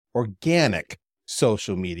organic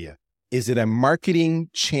social media? Is it a marketing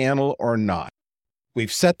channel or not?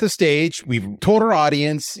 We've set the stage. We've told our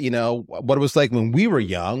audience, what it was like when we were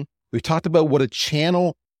young. We've talked about what a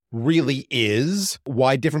channel really is,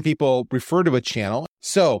 why different people refer to a channel.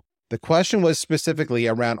 So the question was specifically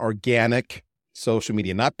around organic social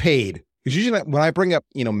media, not paid. Because usually when I bring up,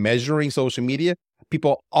 measuring social media,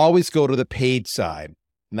 people always go to the paid side.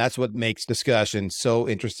 And that's what makes discussion so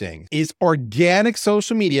interesting. Is organic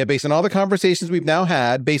social media, based on all the conversations we've now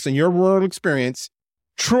had, based on your world experience,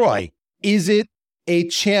 Troy, is it a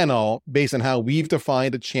channel based on how we've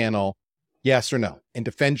defined a channel? Yes or no? And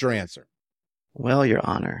defend your answer. Well, Your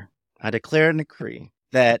Honor, I declare and decree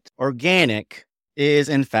that organic is,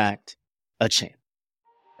 in fact, a channel.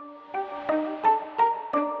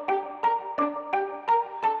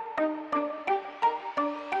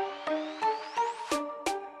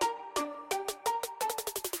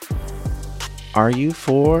 Are you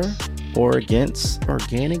for or against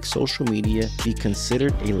organic social media be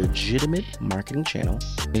considered a legitimate marketing channel?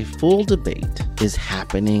 A full debate is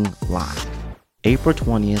happening live. April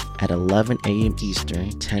 20th at 11 a.m. Eastern,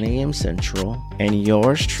 10 a.m. Central, and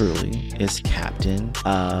yours truly is captain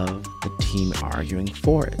of the team arguing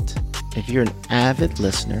for it. If you're an avid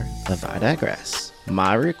listener of I Digress,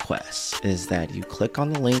 my request is that you click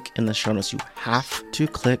on the link in the show notes. You have to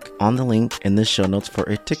click on the link in the show notes for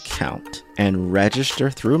it to count and register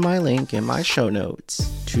through my link in my show notes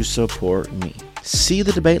to support me. See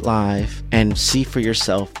the debate live and see for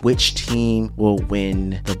yourself which team will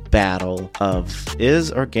win the battle of,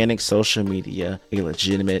 is organic social media a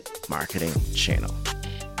legitimate marketing channel?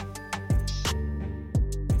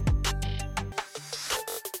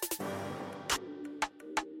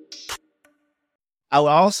 I would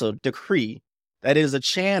also decree that it is a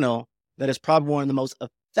channel that is probably one of the most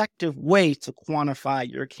effective ways to quantify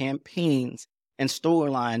your campaigns and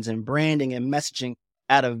storylines and branding and messaging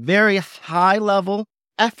at a very high level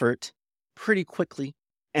effort pretty quickly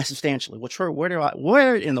and substantially. Well,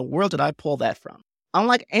 where in the world did I pull that from?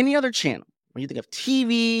 Unlike any other channel, when you think of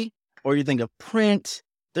TV or you think of print,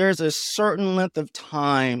 there's a certain length of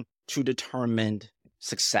time to determine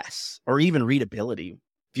success or even readability,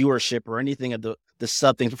 viewership, or anything of the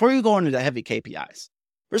sub things before you go into the heavy KPIs.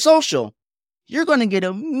 For social, you're going to get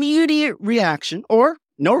immediate reaction, or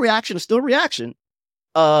no reaction is still reaction,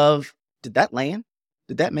 of, did that land?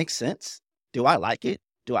 Did that make sense? Do I like it?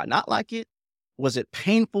 Do I not like it? Was it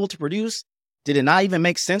painful to produce? Did it not even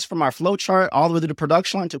make sense from our flow chart all the way to the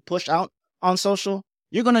production line to push out on social?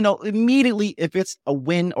 You're going to know immediately if it's a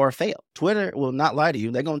win or a fail. Twitter will not lie to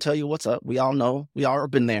you. They're going to tell you what's up. We all know. We all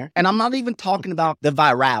have been there. And I'm not even talking about the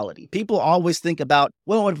virality. People always think about,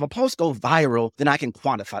 well, if a post goes viral, then I can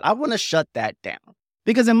quantify it. I want to shut that down.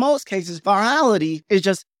 Because in most cases, virality is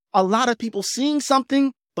just a lot of people seeing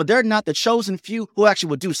something, but they're not the chosen few who actually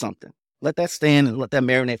will do something. Let that stand and let that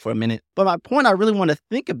marinate for a minute. But my point I really want to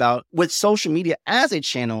think about with social media as a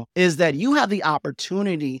channel is that you have the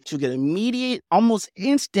opportunity to get immediate, almost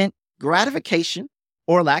instant gratification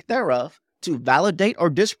or lack thereof to validate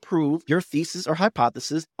or disprove your thesis or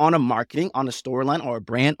hypothesis on a marketing, on a storyline or a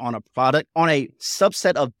brand, on a product, on a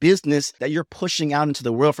subset of business that you're pushing out into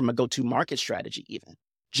the world from a go-to market strategy even.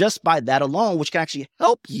 Just by that alone, which can actually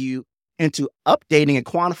help you into updating and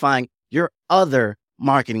quantifying your other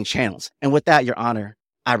marketing channels. And with that, Your Honor,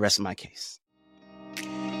 I rest my case.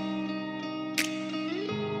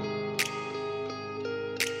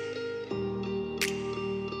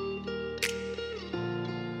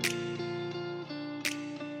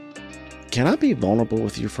 Can I be vulnerable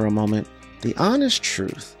with you for a moment? The honest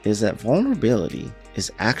truth is that vulnerability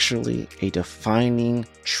is actually a defining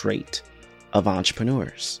trait of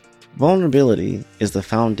entrepreneurs. Vulnerability is the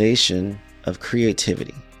foundation of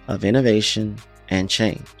creativity, of innovation, and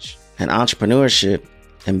change. And entrepreneurship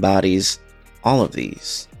embodies all of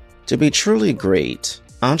these. To be truly great,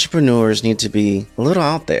 entrepreneurs need to be a little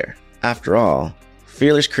out there. After all,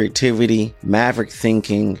 fearless creativity, maverick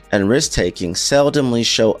thinking, and risk-taking seldomly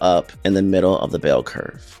show up in the middle of the bell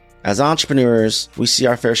curve. As entrepreneurs, we see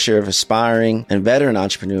our fair share of aspiring and veteran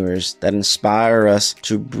entrepreneurs that inspire us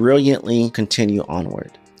to brilliantly continue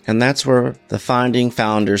onward. And that's where the Finding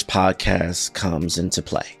Founders podcast comes into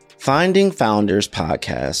play. Finding Founders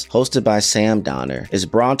podcast, hosted by Sam Donner, is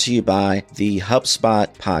brought to you by the HubSpot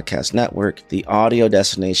Podcast Network, the audio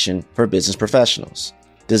destination for business professionals.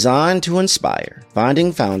 Designed to inspire,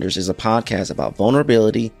 Finding Founders is a podcast about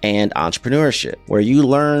vulnerability and entrepreneurship, where you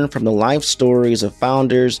learn from the life stories of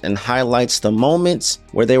founders and highlights the moments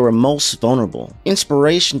where they were most vulnerable.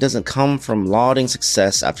 Inspiration doesn't come from lauding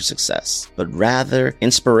success after success, but rather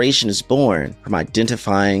inspiration is born from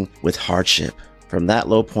identifying with hardship, From that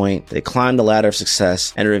low point, they climb the ladder of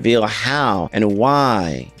success and reveal how and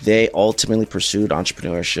why they ultimately pursued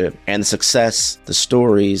entrepreneurship and the success, the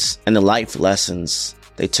stories, and the life lessons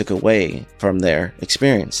they took away from their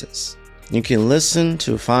experiences. You can listen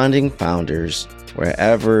to Finding Founders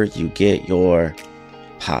wherever you get your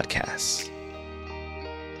podcasts.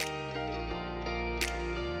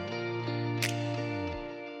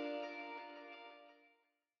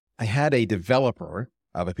 I had a developer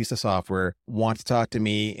of a piece of software want to talk to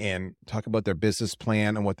me and talk about their business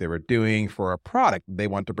plan and what they were doing for a product they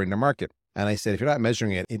want to bring to market. And I said, if you're not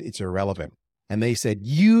measuring it, it's irrelevant. And they said,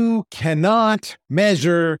 you cannot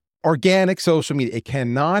measure organic social media. It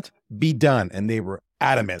cannot be done. And they were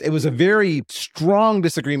adamant. It was a very strong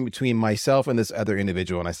disagreement between myself and this other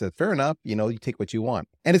individual. And I said, fair enough, you take what you want.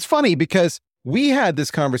 And it's funny because we had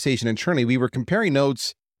this conversation internally. We were comparing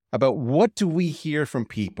notes about what do we hear from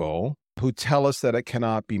people who tell us that it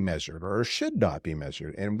cannot be measured or should not be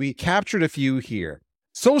measured. And we captured a few here.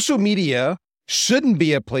 Social media shouldn't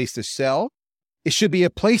be a place to sell. It should be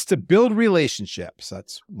a place to build relationships.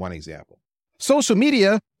 That's one example. Social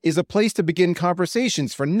media is a place to begin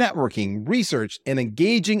conversations for networking, research, and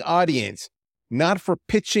engaging audience, not for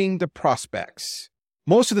pitching to prospects.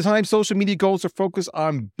 Most of the time, social media goals are focused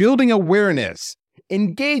on building awareness,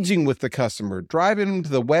 engaging with the customer, driving them to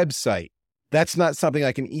the website. That's not something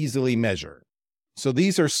I can easily measure. So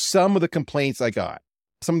these are some of the complaints I got,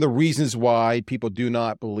 some of the reasons why people do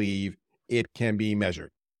not believe it can be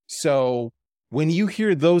measured. So when you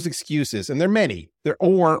hear those excuses, and there are many,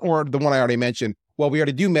 or the one I already mentioned, well, we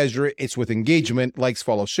already do measure it. It's with engagement, likes,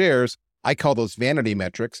 follow, shares. I call those vanity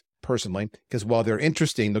metrics personally, because while they're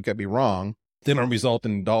interesting, don't get me wrong, they don't result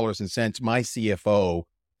in dollars and cents. My CFO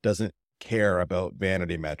doesn't care about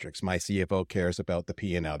vanity metrics. My CFO cares about the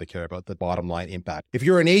P&L. They care about the bottom line impact. If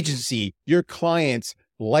you're an agency, your clients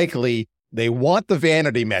likely, they want the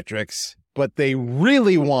vanity metrics, but they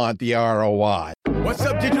really want the ROI. What's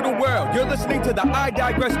up, digital world? You're listening to the I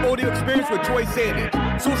Digress audio experience with Troy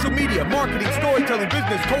Sandage. Social media, marketing, storytelling,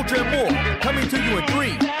 business, culture, and more. Coming to you in 3,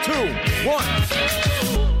 2,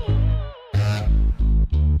 1.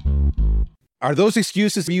 Are those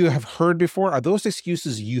excuses you have heard before? Are those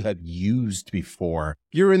excuses you have used before?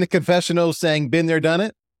 You're in the confessional saying, been there, done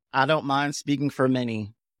it? I don't mind speaking for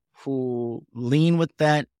many who lean with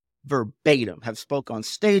that verbatim, have spoke on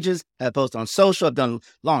stages, have posted on social, have done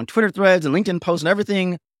long Twitter threads and LinkedIn posts and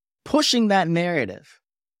everything, pushing that narrative.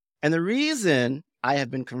 And the reason I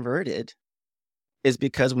have been converted is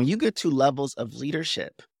because when you get to levels of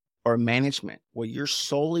leadership or management where you're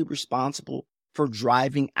solely responsible for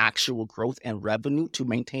driving actual growth and revenue to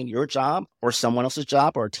maintain your job or someone else's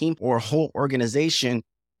job or a team or a whole organization,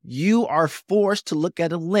 you are forced to look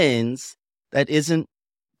at a lens that isn't,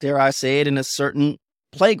 dare I say it, in a certain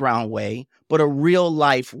playground way, but a real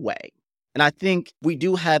life way. And I think we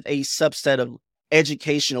do have a subset of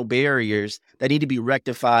educational barriers that need to be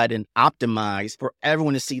rectified and optimized for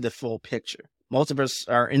everyone to see the full picture. Most of us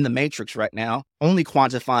are in the matrix right now, only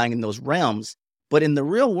quantifying in those realms. But in the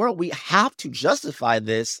real world, we have to justify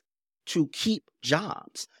this to keep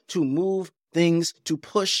jobs, to move things, to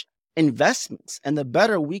push investments. And the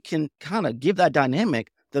better we can kind of give that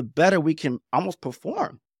dynamic, the better we can almost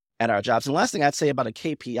perform at our jobs. And the last thing I'd say about a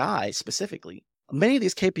KPI specifically, many of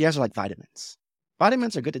these KPIs are like vitamins.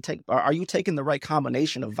 Vitamins are good to take. Are you taking the right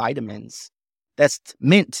combination of vitamins that's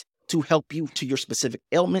meant to help you to your specific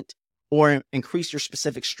ailment or increase your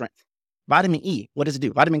specific strength? Vitamin E, what does it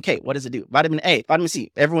do? Vitamin K, what does it do? Vitamin A, vitamin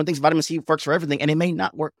C. Everyone thinks vitamin C works for everything, and it may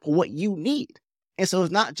not work for what you need. And so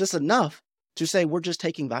it's not just enough to say we're just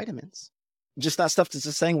taking vitamins. Just not stuff that's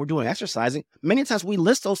just saying we're doing exercising. Many times we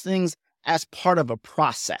list those things as part of a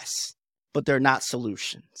process, but they're not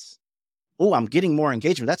solutions. Oh, I'm getting more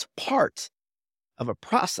engagement. That's part of a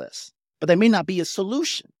process, but they may not be a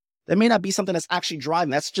solution. They may not be something that's actually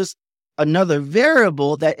driving. That's just another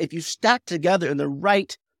variable that if you stack together in the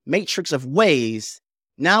right matrix of ways,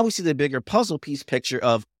 now we see the bigger puzzle piece picture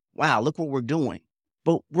of, wow, look what we're doing.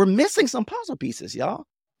 But we're missing some puzzle pieces, y'all.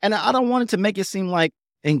 And I don't want it to make it seem like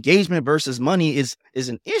engagement versus money is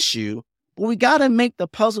an issue, but we got to make the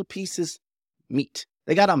puzzle pieces meet.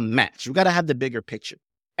 They got to match. We got to have the bigger picture.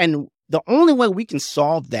 And the only way we can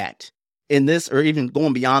solve that in this, or even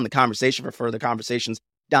going beyond the conversation for further conversations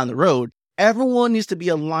down the road, everyone needs to be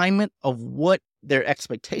alignment of what their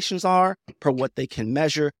expectations are per what they can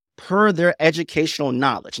measure per their educational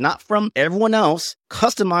knowledge, not from everyone else,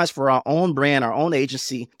 customized for our own brand, our own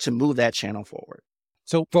agency to move that channel forward.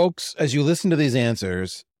 So folks, as you listen to these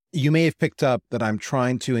answers, you may have picked up that I'm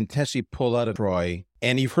trying to intentionally pull out of Troy,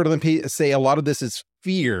 and you've heard them say a lot of this is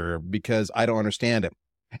fear because I don't understand it.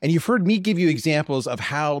 And you've heard me give you examples of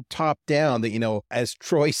how top down that, as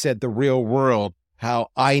Troy said, the real world, how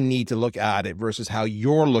I need to look at it versus how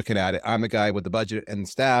you're looking at it. I'm the guy with the budget and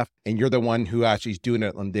staff, and you're the one who actually is doing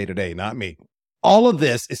it on day to day, not me. All of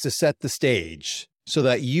this is to set the stage so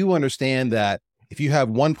that you understand that if you have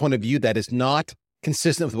one point of view that is not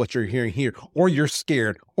consistent with what you're hearing here, or you're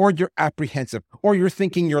scared, or you're apprehensive, or you're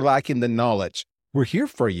thinking you're lacking the knowledge, we're here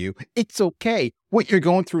for you. It's okay. What you're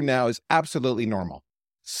going through now is absolutely normal.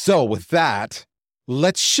 So with that,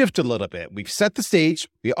 let's shift a little bit. We've set the stage.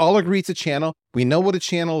 We all agree it's a channel. We know what a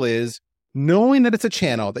channel is. Knowing that it's a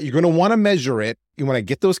channel, that you're going to want to measure it, you want to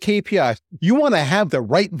get those KPIs, you want to have the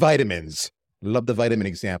right vitamins. Love the vitamin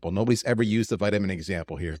example. Nobody's ever used the vitamin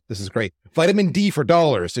example here. This is great. Vitamin D for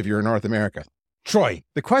dollars if you're in North America. Troy,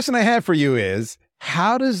 the question I have for you is,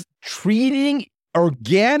 how does treating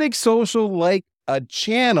organic social like a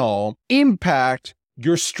channel impact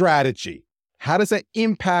your strategy? How does that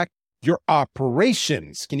impact your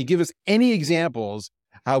operations? Can you give us any examples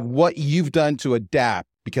of what you've done to adapt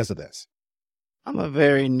because of this? I'm a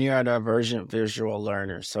very neurodivergent visual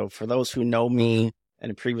learner. So for those who know me and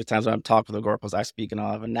in previous times when I'm talking with Agorapulse, I speak in a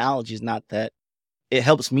lot of analogies, not that it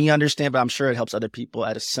helps me understand, but I'm sure it helps other people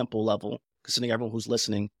at a simple level, considering everyone who's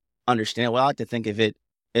listening understand. Well, I like to think of it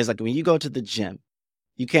as like when you go to the gym,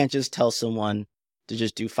 you can't just tell someone to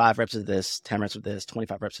just do 5 reps of this, 10 reps of this,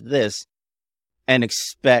 25 reps of this, and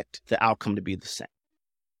expect the outcome to be the same.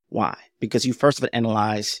 Why? Because you first of all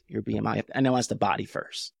analyze your BMI. You have to analyze the body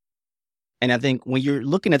first. And I think when you're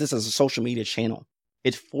looking at this as a social media channel,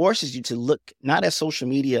 it forces you to look not at social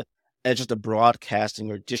media as just a broadcasting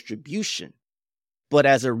or distribution, but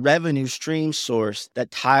as a revenue stream source that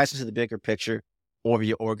ties into the bigger picture of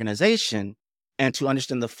your organization, and to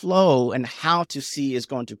understand the flow and how to see is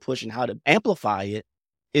going to push and how to amplify it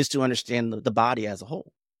is to understand the body as a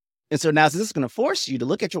whole. And so now this is going to force you to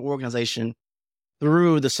look at your organization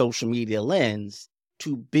through the social media lens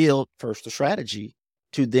to build first the strategy,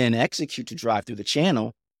 to then execute, to drive through the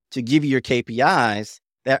channel, to give you your KPIs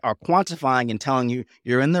that are quantifying and telling you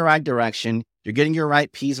you're in the right direction, you're getting your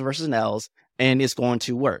right P's versus L's, and it's going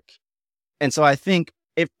to work. And so I think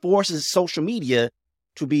it forces social media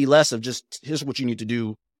to be less of just, here's what you need to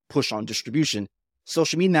do, push on distribution.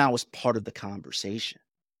 Social media now is part of the conversation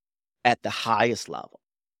at the highest level.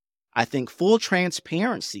 I think full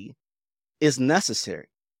transparency is necessary.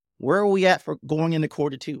 Where are we at for going into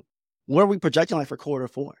quarter 2? Where are we projecting like for quarter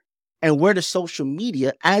 4? And where does social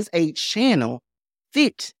media as a channel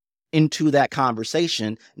fit into that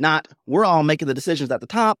conversation? Not we're all making the decisions at the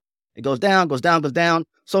top. It goes down, goes down, goes down.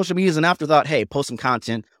 Social media is an afterthought. Hey, post some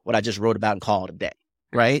content, what I just wrote about, and call it a day.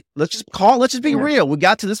 Right? Let's just be real. We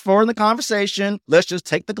got to this far in the conversation. Let's just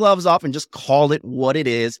take the gloves off and just call it what it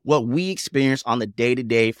is, what we experience on the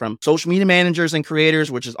day-to-day from social media managers and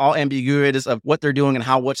creators, which is all ambiguous of what they're doing and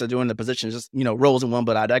how what they're doing. The position is just, roles in one,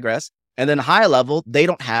 but I digress. And then high level, they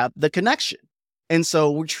don't have the connection. And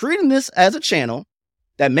so we're treating this as a channel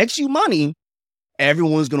that makes you money.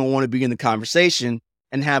 Everyone's going to want to be in the conversation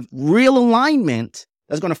and have real alignment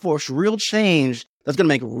that's going to force real change, that's going to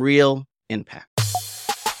make real impact.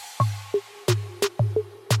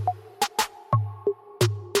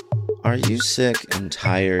 Are you sick and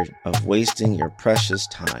tired of wasting your precious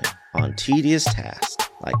time on tedious tasks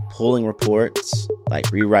like pulling reports,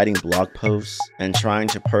 like rewriting blog posts, and trying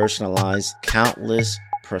to personalize countless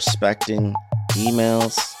prospecting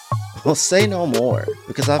emails? Well, say no more,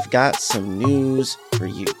 because I've got some news for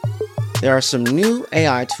you. There are some new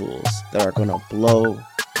AI tools that are going to blow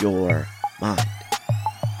your mind.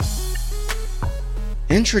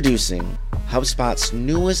 Introducing HubSpot's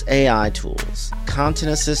newest AI tools,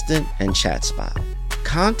 Content Assistant and ChatSpot.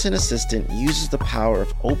 Content Assistant uses the power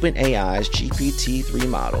of OpenAI's GPT-3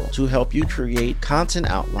 model to help you create content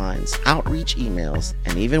outlines, outreach emails,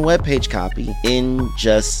 and even web page copy in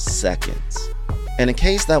just seconds. And in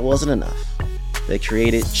case that wasn't enough, they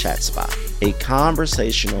created ChatSpot, a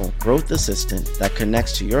conversational growth assistant that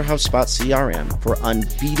connects to your HubSpot CRM for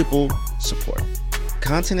unbeatable support.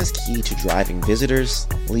 Content is key to driving visitors,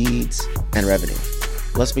 leads, and revenue.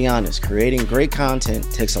 Let's be honest, creating great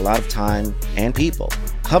content takes a lot of time and people.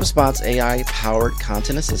 HubSpot's AI-powered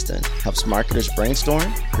content assistant helps marketers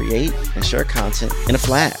brainstorm, create, and share content in a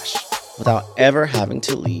flash without ever having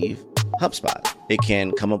to leave HubSpot. It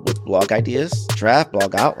can come up with blog ideas, draft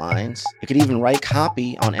blog outlines. It could even write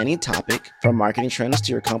copy on any topic, from marketing trends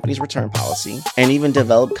to your company's return policy, and even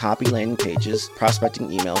develop copy landing pages, prospecting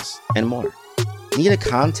emails, and more. Need a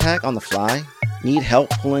contact on the fly? Need help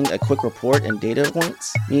pulling a quick report and data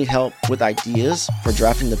points? Need help with ideas for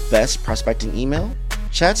drafting the best prospecting email?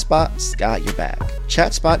 ChatSpot's got your back.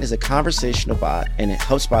 ChatSpot is a conversational bot and a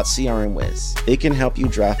HubSpot CRM whiz. It can help you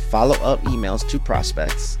draft follow-up emails to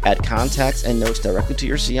prospects, add contacts and notes directly to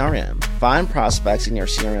your CRM, find prospects in your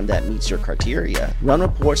CRM that meets your criteria, run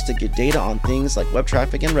reports to get data on things like web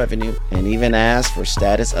traffic and revenue, and even ask for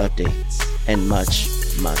status updates, and much,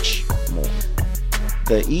 much more.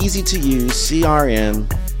 The easy-to-use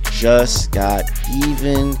CRM just got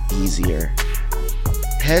even easier.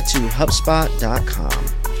 Head to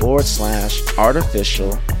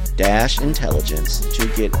HubSpot.com/artificial-intelligence to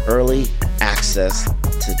get early access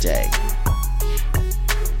today.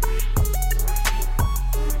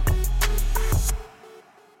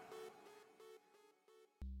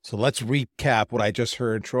 So let's recap what I just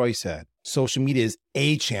heard Troy said. Social media is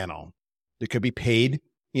a channel. There could be paid,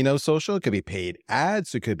 social. It could be paid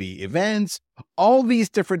ads. It could be events, all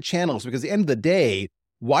these different channels. Because at the end of the day,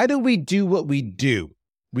 why do we do what we do?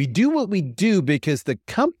 We do what we do because the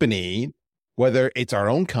company, whether it's our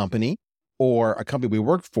own company or a company we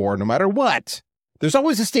work for, no matter what, there's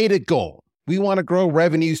always a stated goal. We want to grow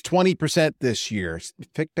revenues 20% this year.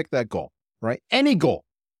 Pick that goal, right? Any goal.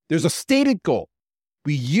 There's a stated goal.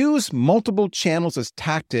 We use multiple channels as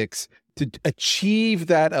tactics to achieve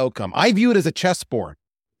that outcome. I view it as a chessboard.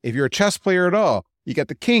 If you're a chess player at all, you got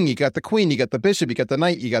the king, you got the queen, you got the bishop, you got the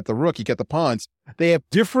knight, you got the rook, you got the pawns. They have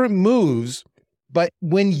different moves, but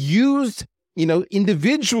when used,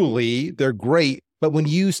 individually, they're great. But when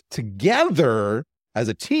used together as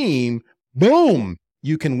a team, boom,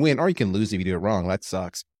 you can win or you can lose if you do it wrong. That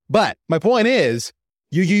sucks. But my point is,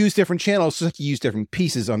 you use different channels so you use different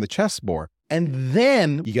pieces on the chessboard. And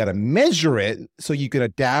then you got to measure it so you can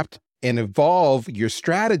adapt and evolve your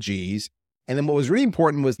strategies. And then what was really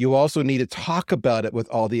important was you also need to talk about it with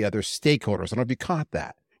all the other stakeholders. I don't know if you caught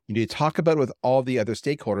that. You need to talk about it with all the other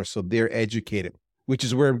stakeholders so they're educated, which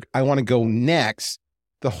is where I want to go next.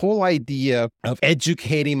 The whole idea of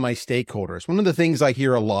educating my stakeholders. One of the things I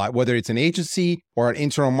hear a lot, whether it's an agency or an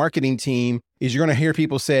internal marketing team, is you're going to hear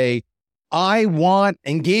people say, I want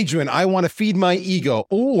engagement. I want to feed my ego.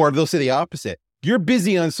 Or they'll say the opposite. You're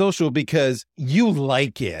busy on social because you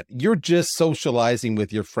like it. You're just socializing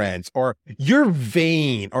with your friends, or you're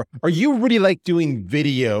vain, or you really like doing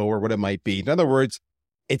video or what it might be. In other words,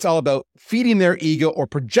 it's all about feeding their ego or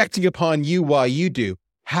projecting upon you while you do.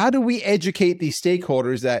 How do we educate these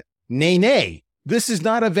stakeholders that, nay, this is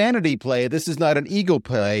not a vanity play. This is not an ego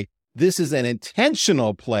play. This is an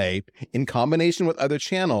intentional play in combination with other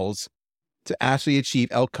channels to actually achieve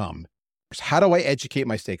outcome. How do I educate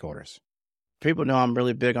my stakeholders? People know I'm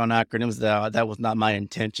really big on acronyms. That was not my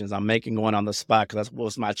intentions. I'm making one on the spot because that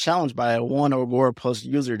was my challenge by one Agorapulse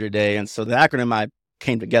user today. And so the acronym I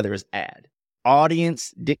came together is ADD.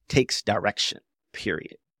 Audience dictates direction,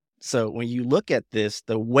 period. So when you look at this,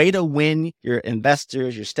 the way to win your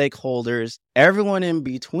investors, your stakeholders, everyone in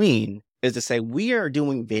between is to say, we are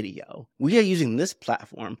doing video. We are using this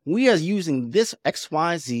platform. We are using this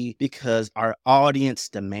XYZ because our audience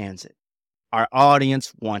demands it. Our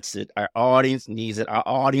audience wants it. Our audience needs it. Our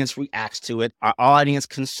audience reacts to it. Our audience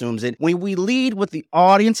consumes it. When we lead with the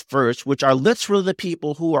audience first, which are literally the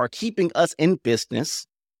people who are keeping us in business,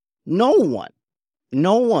 no one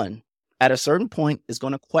at a certain point is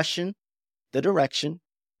going to question the direction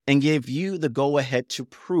and give you the go-ahead to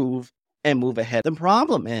prove and move ahead. The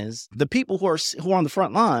problem is the people who are on the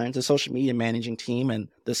front lines, the social media managing team and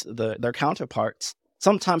their counterparts,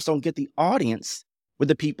 sometimes don't get the audience with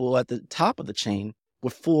the people at the top of the chain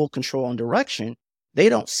with full control and direction. They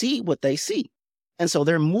don't see what they see. And so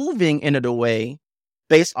they're moving in a way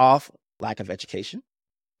based off lack of education.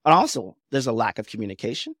 And also there's a lack of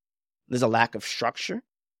communication. There's a lack of structure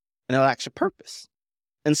and a lack of purpose.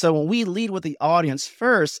 And so when we lead with the audience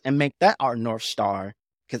first and make that our North Star,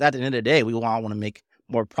 because at the end of the day, we all want to make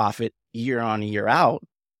more profit year on, year out,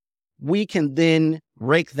 we can then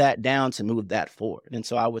break that down to move that forward. And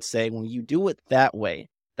so I would say when you do it that way,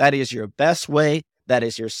 that is your best way. That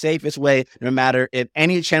is your safest way. No matter if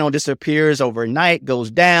any channel disappears overnight,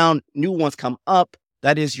 goes down, new ones come up,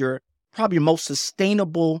 that is your probably most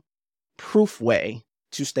sustainable proof way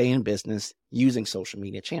to stay in business using social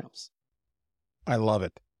media channels. I love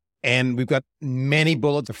it. And we've got many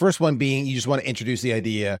bullets. The first one being you just want to introduce the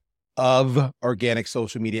idea of organic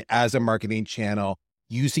social media as a marketing channel,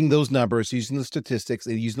 using those numbers, using the statistics,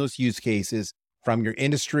 and using those use cases from your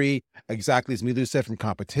industry, exactly as Milu said, from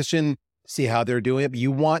competition, see how they're doing it. But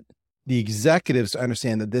you want the executives to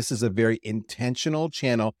understand that this is a very intentional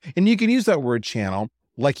channel. And you can use that word channel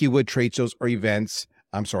like you would trade shows or events,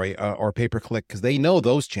 or pay-per-click, because they know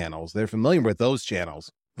those channels. They're familiar with those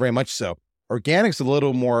channels, very much so. Organic's a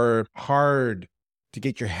little more hard to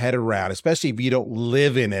get your head around, especially if you don't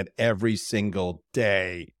live in it every single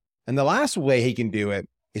day. And the last way he can do it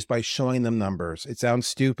is by showing them numbers. It sounds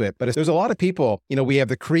stupid, but there's a lot of people, we have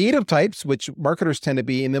the creative types, which marketers tend to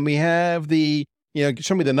be, and then we have the,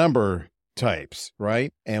 show me the number types,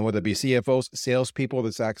 right? And whether it be CFOs, salespeople, the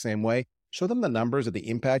exact same way, show them the numbers of the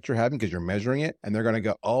impact you're having because you're measuring it, and they're going to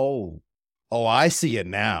go, oh, I see it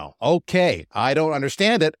now. Okay, I don't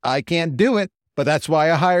understand it. I can't do it, but that's why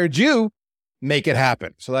I hired you. Make it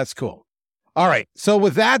happen. So that's cool. All right. So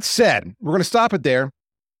with that said, we're going to stop it there.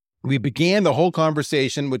 We began the whole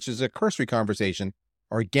conversation, which is a cursory conversation.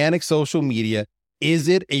 Organic social media, is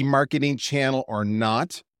it a marketing channel or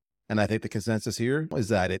not? And I think the consensus here is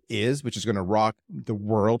that it is, which is going to rock the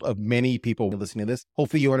world of many people listening to this.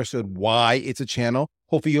 Hopefully you understood why it's a channel.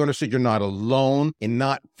 Hopefully you understood you're not alone in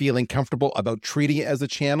not feeling comfortable about treating it as a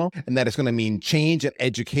channel, and that it's going to mean change and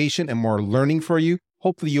education and more learning for you.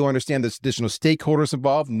 Hopefully you understand there's additional stakeholders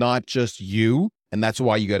involved, not just you. And that's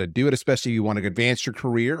why you got to do it, especially if you want to advance your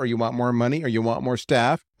career, or you want more money, or you want more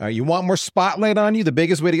staff, or you want more spotlight on you. The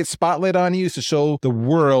biggest way to get spotlight on you is to show the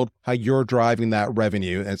world how you're driving that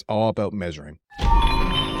revenue. And it's all about measuring.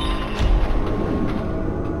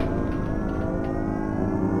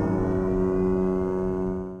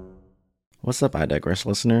 What's up, I Digress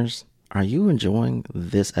listeners? Are you enjoying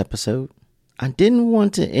this episode? I didn't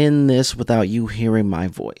want to end this without you hearing my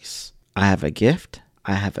voice. I have a gift,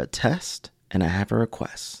 I have a test, and I have a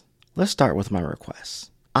request. Let's start with my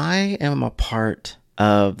request. I am a part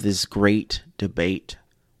of this great debate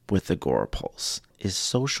with Agorapulse. Is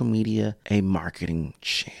social media a marketing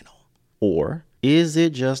channel? Or is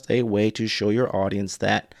it just a way to show your audience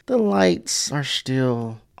that the lights are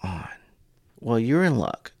still on? Well, you're in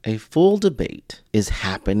luck. A full debate is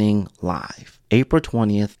happening live April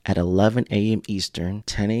 20th at 11 a.m. Eastern,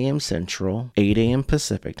 10 a.m. Central, 8 a.m.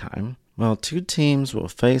 Pacific time. Well, two teams will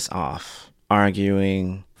face off,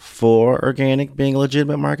 arguing for organic being a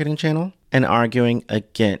legitimate marketing channel and arguing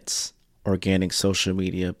against organic social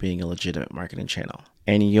media being a legitimate marketing channel.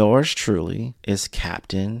 And yours truly is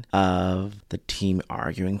captain of the team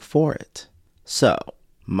arguing for it. So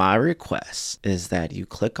my request is that you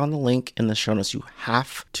click on the link in the show notes. You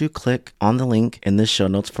have to click on the link in the show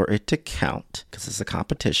notes for it to count, because it's a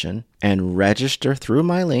competition, and register through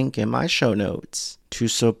my link in my show notes to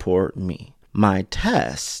support me. My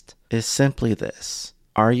test is simply this.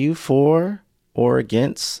 Are you for or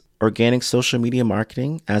against organic social media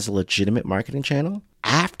marketing as a legitimate marketing channel?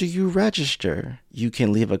 After you register, you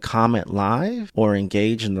can leave a comment live or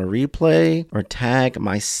engage in the replay or tag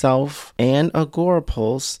myself and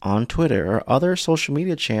Agorapulse on Twitter or other social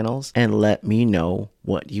media channels and let me know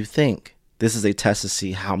what you think. This is a test to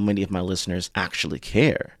see how many of my listeners actually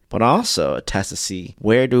care, but also a test to see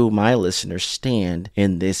where do my listeners stand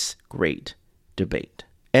in this great debate.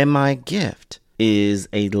 And my gift is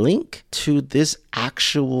a link to this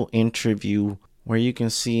actual interview where you can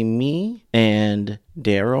see me and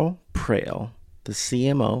Daryl Prale, the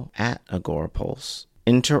CMO at Agorapulse,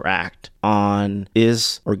 interact on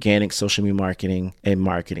is organic social media marketing a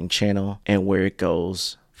marketing channel and where it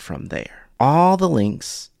goes from there. All the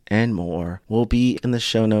links and more will be in the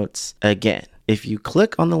show notes. Again, if you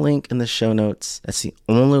click on the link in the show notes, that's the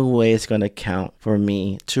only way it's going to count for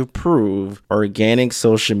me to prove organic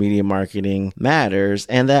social media marketing matters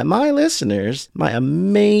and that my listeners, my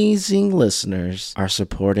amazing listeners, are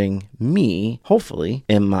supporting me, hopefully,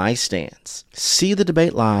 in my stance. See the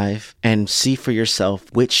debate live and see for yourself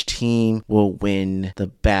which team will win the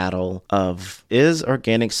battle of is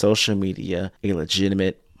organic social media a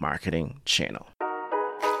legitimate marketing channel.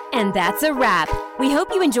 And that's a wrap. We hope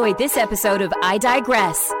you enjoyed this episode of I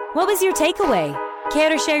Digress. What was your takeaway? Care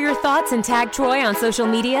to share your thoughts and tag Troy on social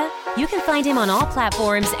media? You can find him on all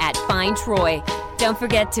platforms at Find Troy. Don't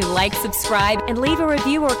forget to like, subscribe, and leave a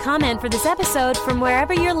review or comment for this episode from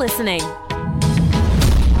wherever you're listening.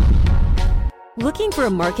 Looking for a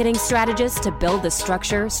marketing strategist to build the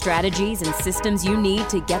structure, strategies, and systems you need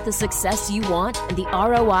to get the success you want and the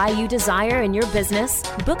ROI you desire in your business?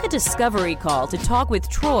 Book a discovery call to talk with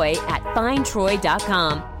Troy at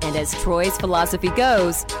findtroy.com. And as Troy's philosophy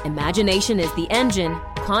goes, imagination is the engine,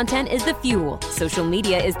 content is the fuel, social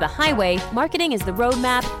media is the highway, marketing is the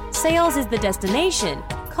roadmap, sales is the destination,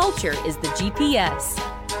 culture is the GPS.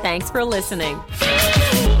 Thanks for listening.